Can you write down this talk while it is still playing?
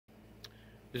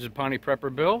This is Pawnee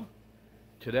Prepper Bill.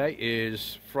 Today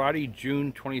is Friday,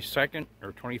 June 22nd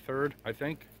or 23rd, I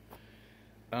think.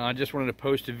 I just wanted to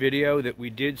post a video that we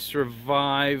did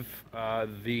survive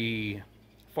the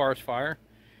forest fire.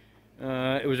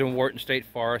 It was in Wharton State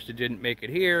Forest. It didn't make it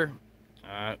here.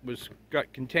 It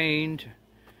got contained,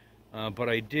 but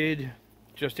I did,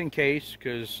 just in case,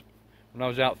 because when I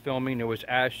was out filming, there was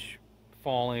ash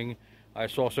falling. I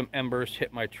saw some embers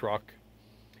hit my truck,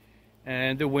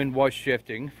 and the wind was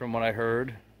shifting from what I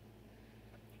heard.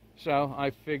 So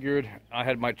I figured I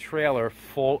had my trailer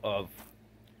full of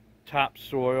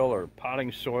topsoil or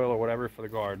potting soil or whatever for the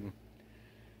garden.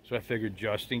 So I figured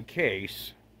just in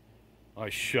case,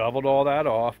 I shoveled all that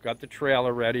off, got the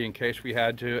trailer ready in case we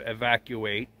had to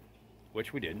evacuate,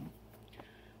 which we didn't.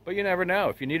 But you never know.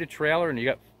 If you need a trailer and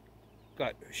you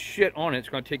got shit on it, it's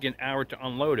going to take you an hour to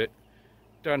unload it.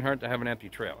 Doesn't hurt to have an empty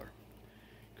trailer.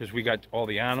 Because we got all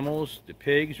the animals, the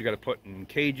pigs, you got to put in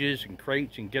cages and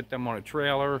crates and get them on a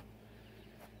trailer.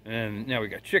 And now we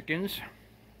got chickens.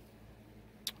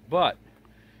 But,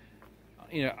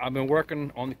 you know, I've been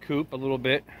working on the coop a little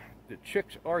bit. The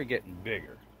chicks are getting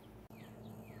bigger.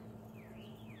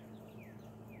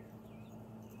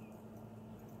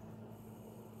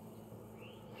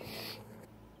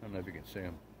 I don't know if you can see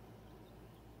them.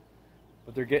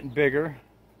 But they're getting bigger.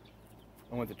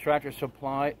 I went to Tractor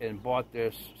Supply and bought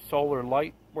this solar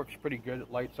light. Works pretty good.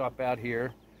 It lights up out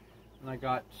here. And I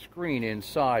got screen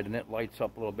inside and it lights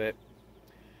up a little bit.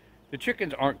 The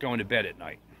chickens aren't going to bed at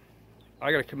night.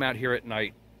 I got to come out here at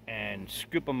night and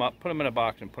scoop them up, put them in a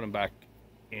box, and put them back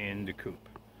in the coop.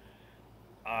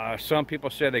 Some people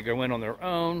say they go in on their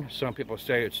own. Some people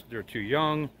say they're too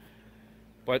young.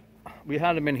 But we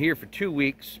had them in here for 2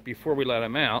 weeks before we let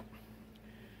them out.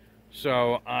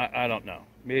 So I don't know.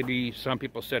 Maybe some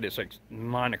people said it's like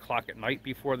 9 o'clock at night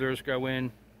before theirs go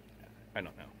in. I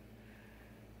don't know.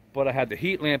 But I had the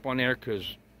heat lamp on there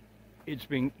because it's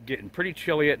been getting pretty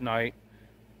chilly at night.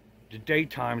 The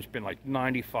daytime's been like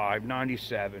 95,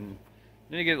 97.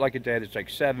 Then you get like a day that's like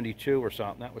 72 or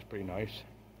something. That was pretty nice.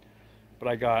 But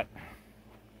I got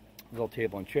a little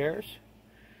table and chairs.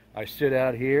 I sit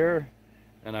out here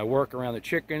and I work around the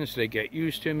chickens. They get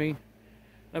used to me.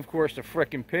 And of course the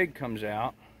frickin' pig comes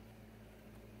out.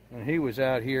 And he was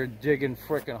out here digging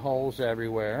frickin' holes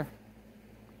everywhere.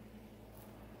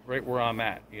 Right where I'm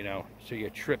at, you know, so you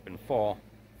trip and fall.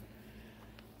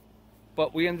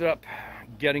 But we ended up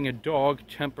getting a dog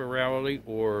temporarily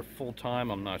or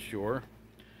full-time, I'm not sure.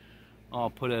 I'll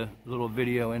put a little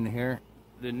video in here.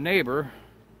 The neighbor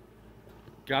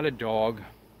got a dog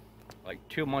like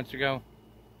 2 months ago.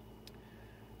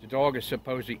 The dog is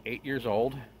supposedly 8 years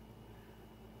old.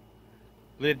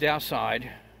 Lived outside.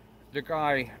 The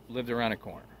guy lived around the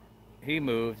corner. He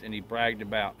moved and he bragged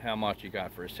about how much he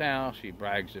got for his house. He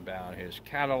brags about his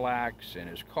Cadillacs and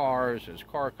his cars, his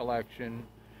car collection,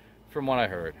 from what I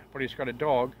heard. But he's got a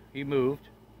dog. He moved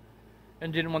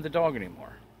and didn't want the dog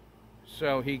anymore.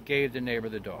 So he gave the neighbor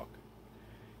the dog.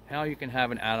 How you can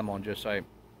have an animal and just like,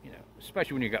 you know,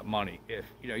 especially when you got money. If,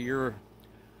 you know, you're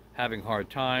having hard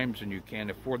times and you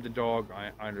can't afford the dog,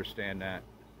 I understand that.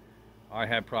 I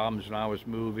had problems when I was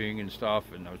moving and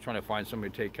stuff, and I was trying to find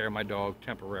somebody to take care of my dog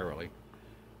temporarily.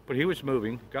 But he was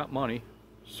moving, got money,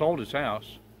 sold his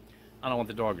house. I don't want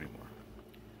the dog anymore.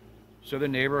 So the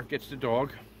neighbor gets the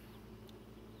dog.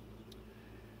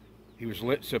 He was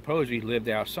supposedly lived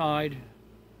outside.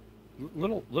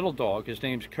 Little dog. His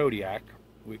name's Kodiak.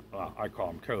 I call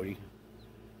him Cody.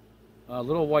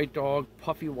 Little white dog,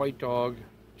 puffy white dog.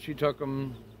 She took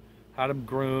him, had him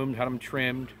groomed, had him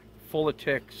trimmed, full of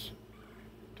ticks.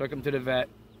 Took him to the vet.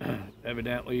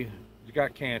 Evidently, he's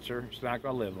got cancer. He's not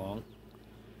going to live long.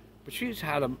 But she's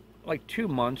had him like 2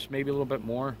 months, maybe a little bit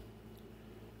more.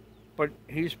 But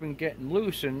he's been getting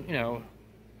loose and, you know,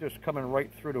 just coming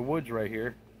right through the woods right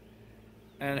here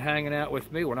and hanging out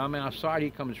with me. When I'm outside,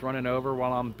 he comes running over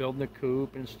while I'm building the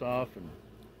coop and stuff. And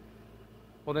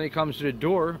well, then he comes to the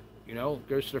door, you know,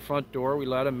 goes to the front door. We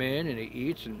let him in and he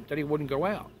eats, and then he wouldn't go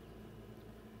out.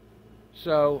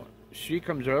 So she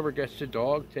comes over, gets the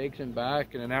dog, takes him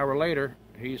back, and an hour later,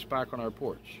 he's back on our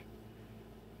porch.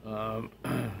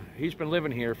 He's been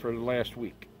living here for the last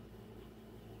week.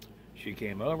 She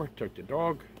came over, took the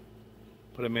dog,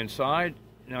 put him inside.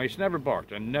 Now, he's never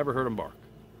barked. I never heard him bark.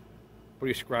 But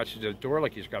he scratches the door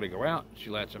like he's got to go out. She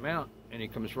lets him out, and he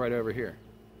comes right over here.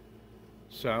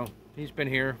 So, he's been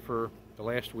here for the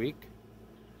last week.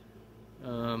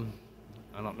 I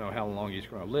don't know how long he's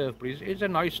going to live, but he's a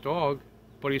nice dog.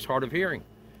 But he's hard of hearing.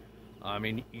 I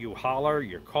mean, you holler,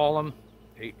 you call him,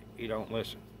 he don't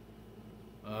listen.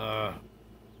 I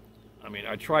mean,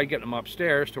 I tried getting him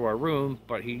upstairs to our room,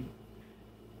 but he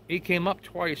He came up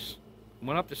twice,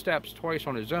 went up the steps twice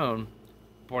on his own,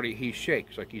 but he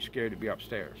shakes like he's scared to be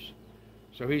upstairs.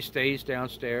 So he stays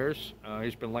downstairs.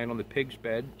 He's been laying on the pig's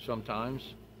bed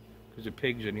sometimes because the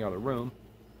pig's in the other room.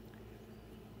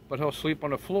 But he'll sleep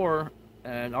on the floor,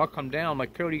 and I'll come down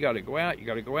like, Cody, you got to go out. You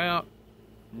got to go out.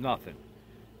 Nothing.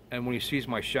 And when he sees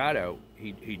my shadow,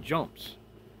 he jumps.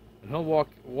 And he'll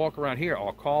walk around here.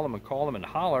 I'll call him and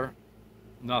holler.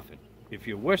 Nothing. If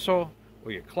you whistle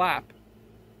or you clap,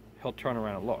 he'll turn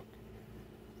around and look.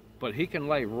 But he can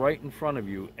lay right in front of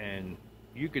you, and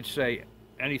you could say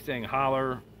anything,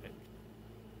 holler.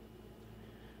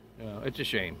 It's a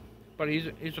shame. But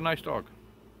he's a nice dog.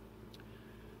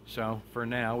 So for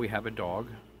now, we have a dog.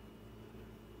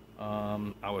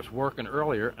 I was working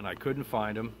earlier, and I couldn't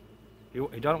find him.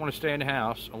 He doesn't want to stay in the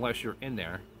house unless you're in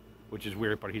there, which is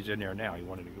weird, but he's in there now. He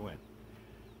wanted to go in.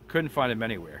 Couldn't find him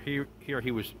anywhere. Here he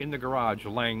was in the garage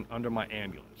laying under my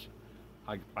ambulance.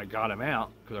 I got him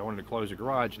out because I wanted to close the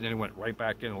garage, and then he went right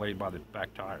back in and laid by the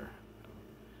back tire.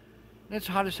 And it's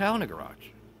hot as hell in the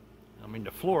garage. I mean,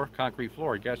 the floor, concrete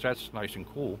floor, I guess that's nice and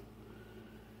cool.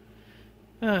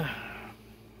 So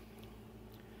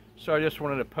I just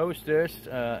wanted to post this,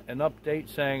 an update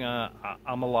saying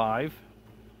I'm alive.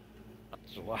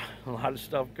 There's a lot of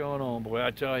stuff going on, boy,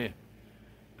 I tell you.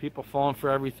 People falling for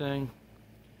everything.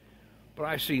 But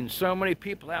I've seen so many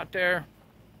people out there.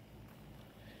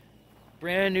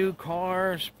 Brand new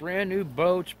cars, brand new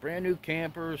boats, brand new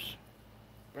campers,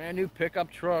 brand new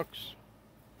pickup trucks.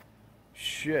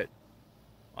 Shit.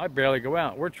 I barely go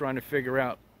out. We're trying to figure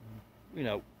out,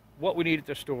 what we need at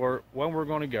the store, when we're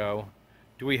going to go.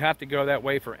 Do we have to go that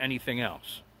way for anything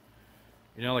else?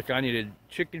 Like I needed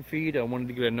chicken feed. I wanted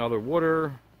to get another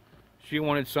water. She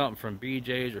wanted something from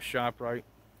BJ's or ShopRite.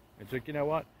 It's like, you know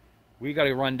what? We got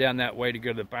to run down that way to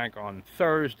go to the bank on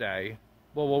Thursday.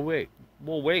 Well, we'll wait.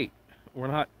 We'll wait. We're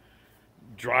not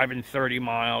driving 30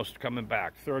 miles coming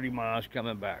back, 30 miles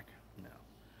coming back. No.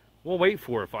 We'll wait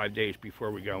 4 or 5 days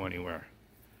before we go anywhere.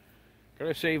 Got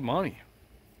to save money.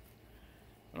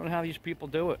 I don't know how these people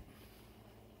do it.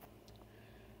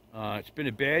 It's been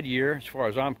a bad year as far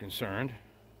as I'm concerned.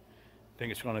 I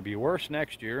think it's going to be worse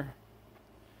next year.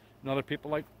 And other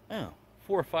people like, 4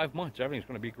 or 5 months, everything's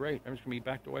going to be great. Everything's going to be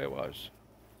back the way it was.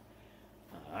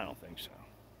 I don't think so.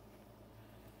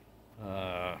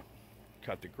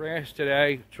 Cut the grass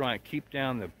today, try and keep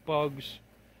down the bugs.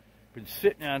 Been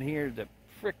sitting out here, the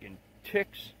frickin'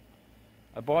 ticks.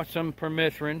 I bought some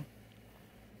permethrin,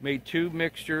 made 2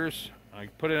 mixtures. I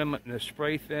put them in the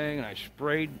spray thing, and I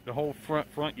sprayed the whole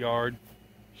front yard,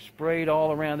 sprayed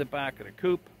all around the back of the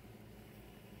coop.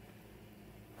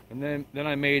 And then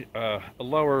I made a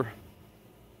lower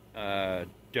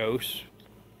dose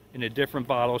in a different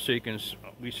bottle, so you can.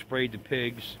 We sprayed the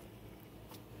pigs.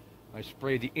 I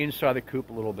sprayed the inside of the coop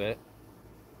a little bit.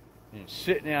 And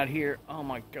sitting out here, oh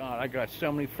my God, I got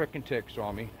so many frickin' ticks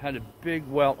on me. Had a big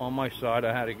welt on my side.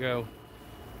 I had to go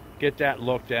get that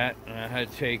looked at. And I had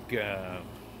to take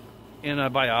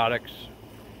antibiotics,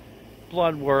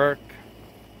 blood work.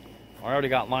 I already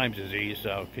got Lyme disease,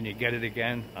 so can you get it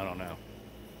again? I don't know.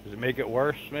 Does it make it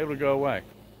worse? Maybe it'll go away.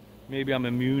 Maybe I'm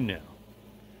immune now.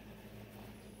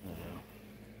 I don't know.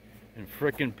 And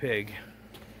frickin' pig.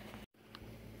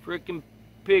 Frickin'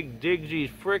 pig digs these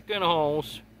frickin'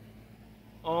 holes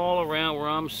all around where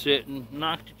I'm sitting.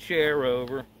 Knocked the chair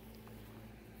over. Look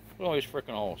at all these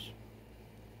frickin' holes.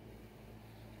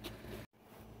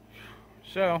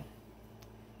 So,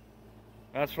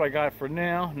 that's what I got for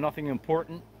now. Nothing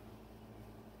important.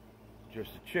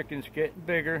 Just the chickens getting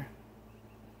bigger.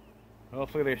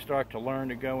 Hopefully they start to learn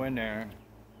to go in there.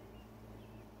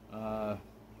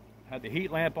 Had the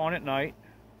heat lamp on at night.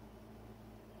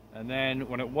 And then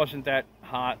when it wasn't that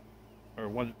hot, or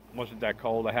wasn't that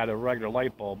cold, I had a regular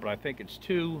light bulb, but I think it's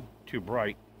too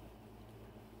bright.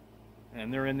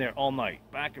 And they're in there all night,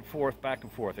 back and forth, back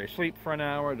and forth. They sleep for an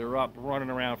hour, they're up running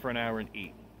around for an hour and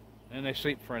eat. Then they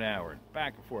sleep for an hour,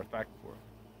 back and forth, back and forth.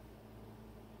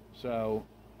 So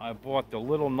I bought the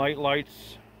little night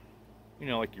lights,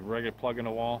 like your regular plug in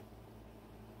the wall.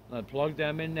 And I plugged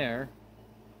them in there,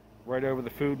 right over the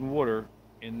food and water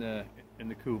in the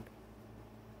coop.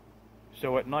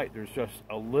 So at night there's just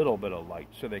a little bit of light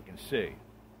so they can see.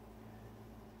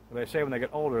 But they say when they get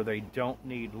older they don't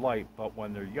need light, but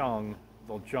when they're young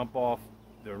they'll jump off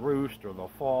their roost or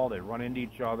they'll fall, they run into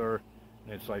each other,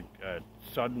 and it's like a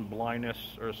sudden blindness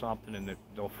or something, and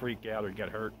they'll freak out or get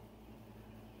hurt.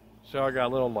 So I got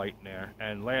a little light in there,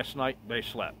 and last night they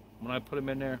slept. When I put them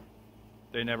in there,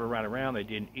 they never ran around, they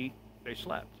didn't eat, they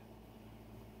slept.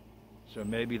 So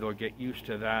maybe they'll get used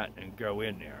to that and go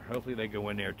in there. Hopefully they go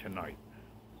in there tonight.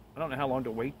 I don't know how long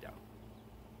to wait though.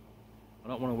 I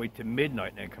don't want to wait till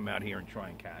midnight and then come out here and try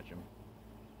and catch them,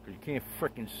 because you can't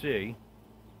frickin' see.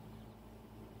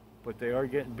 But they are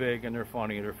getting big and they're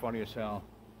funny. They're funny as hell.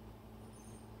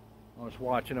 I was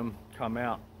watching them come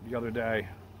out the other day,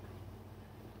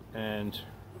 and you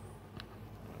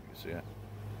can see it.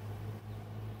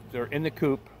 They're in the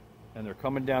coop and they're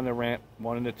coming down the ramp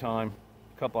one at a time.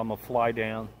 A couple of them will fly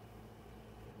down,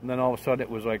 and then all of a sudden it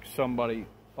was like somebody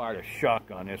fired a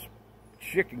shotgun. This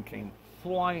chicken came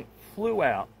flew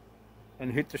out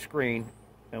and hit the screen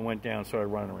and went down, started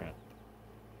running around.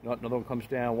 Another one comes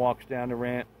down, walks down the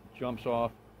ramp, jumps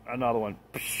off. Another one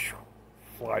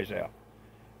flies out.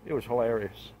 It was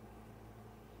hilarious.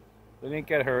 They didn't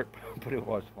get hurt, but it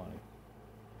was funny.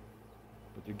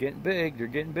 But they're getting big. They're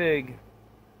getting big.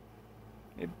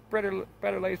 It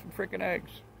better lay some freaking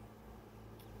eggs.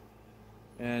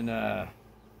 And I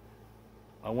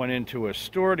went into a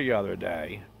store the other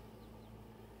day,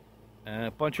 and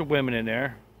a bunch of women in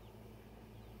there.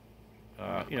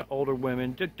 You know, older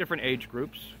women, different age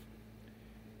groups.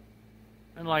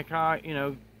 And like, hi, you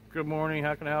know, good morning,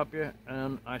 how can I help you?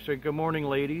 And I said, good morning,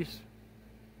 ladies.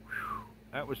 Whew,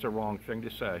 that was the wrong thing to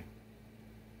say.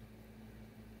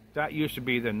 That used to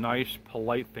be the nice,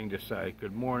 polite thing to say.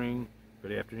 Good morning,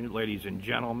 good afternoon, ladies and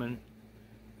gentlemen.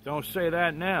 Don't say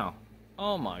that now.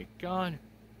 Oh my God.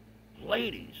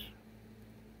 Ladies.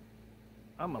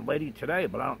 I'm a lady today,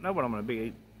 but I don't know what I'm going to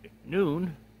be at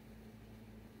noon.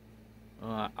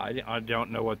 I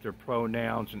don't know what their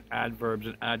pronouns and adverbs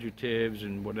and adjectives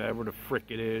and whatever the frick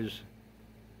it is.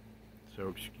 So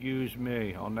excuse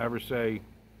me. I'll never say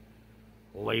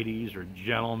ladies or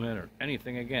gentlemen or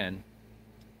anything again.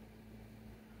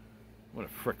 What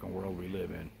a frickin' world we live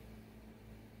in.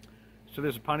 So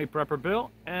this is Piney Prepper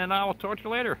Bill, and I will talk to you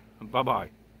later. Bye-bye.